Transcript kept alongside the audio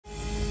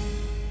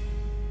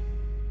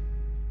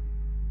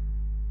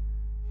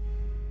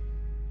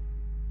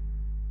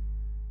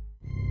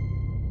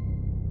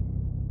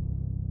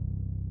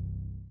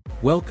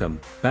Welcome,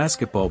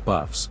 basketball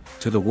buffs,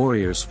 to the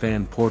Warriors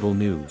Fan Portal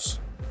News.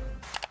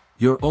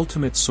 Your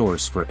ultimate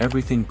source for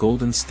everything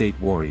Golden State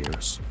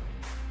Warriors.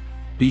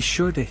 Be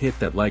sure to hit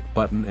that like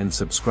button and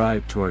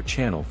subscribe to our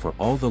channel for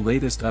all the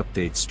latest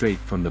updates straight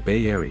from the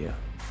Bay Area.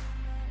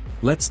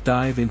 Let's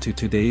dive into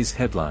today's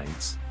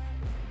headlines.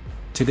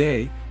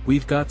 Today,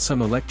 we've got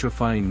some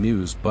electrifying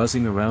news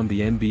buzzing around the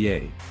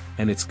NBA,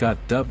 and it's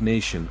got Dub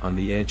Nation on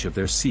the edge of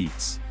their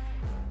seats.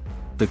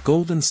 The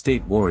Golden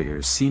State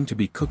Warriors seem to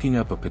be cooking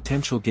up a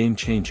potential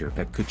game-changer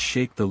that could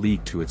shake the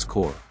league to its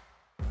core.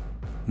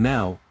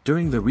 Now,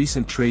 during the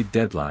recent trade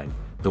deadline,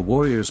 the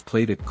Warriors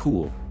played it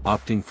cool,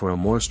 opting for a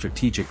more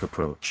strategic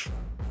approach.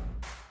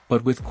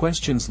 But with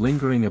questions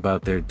lingering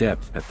about their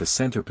depth at the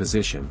center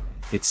position,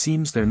 it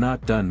seems they're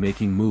not done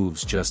making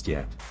moves just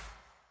yet.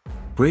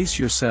 Brace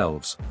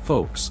yourselves,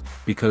 folks,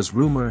 because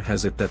rumor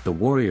has it that the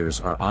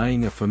Warriors are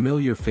eyeing a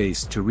familiar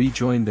face to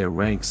rejoin their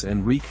ranks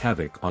and wreak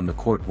havoc on the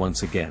court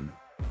once again.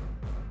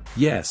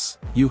 Yes,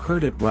 you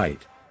heard it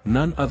right,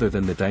 none other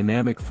than the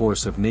dynamic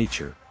force of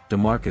nature,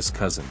 DeMarcus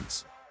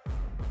Cousins.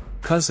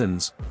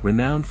 Cousins,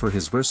 renowned for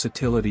his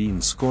versatility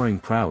and scoring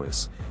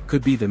prowess,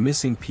 could be the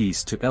missing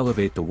piece to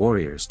elevate the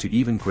Warriors to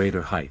even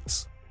greater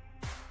heights.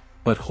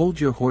 But hold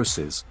your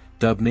horses,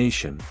 Dub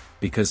Nation,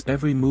 because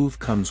every move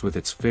comes with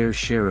its fair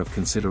share of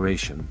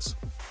considerations.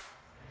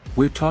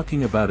 We're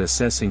talking about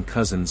assessing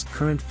Cousins'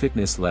 current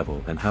fitness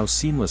level and how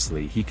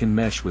seamlessly he can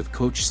mesh with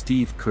Coach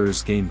Steve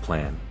Kerr's game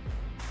plan.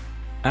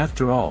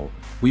 After all,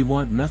 we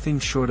want nothing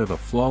short of a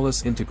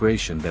flawless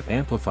integration that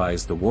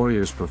amplifies the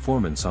Warriors'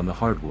 performance on the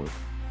hardwood.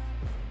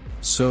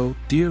 So,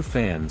 dear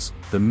fans,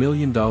 the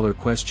million-dollar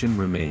question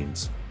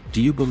remains,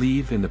 do you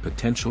believe in the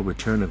potential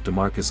return of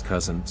DeMarcus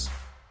Cousins?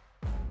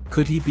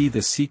 Could he be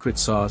the secret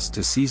sauce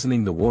to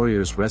seasoning the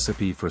Warriors'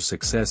 recipe for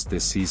success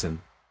this season?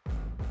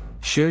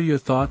 Share your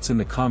thoughts in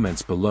the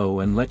comments below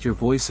and let your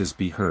voices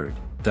be heard,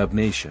 Dub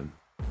Nation.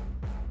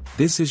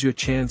 This is your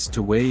chance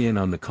to weigh in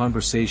on the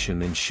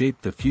conversation and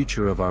shape the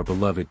future of our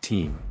beloved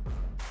team.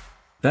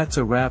 That's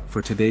a wrap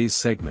for today's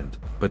segment,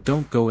 but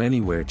don't go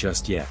anywhere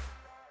just yet.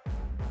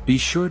 Be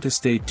sure to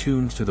stay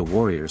tuned to the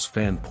Warriors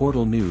Fan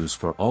Portal News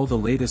for all the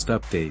latest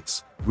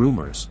updates,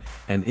 rumors,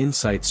 and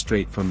insights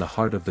straight from the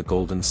heart of the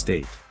Golden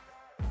State.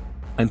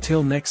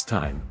 Until next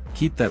time,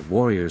 keep that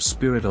Warriors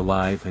spirit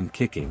alive and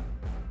kicking.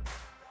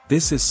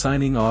 This is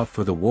signing off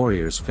for the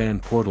Warriors Fan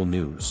Portal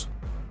News.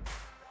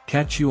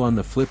 Catch you on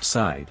the flip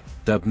side,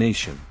 Dub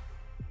Nation.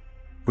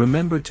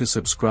 Remember to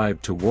subscribe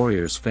to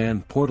Warriors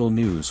Fan Portal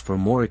News for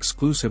more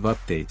exclusive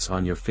updates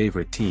on your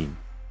favorite team.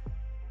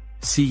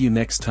 See you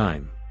next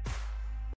time.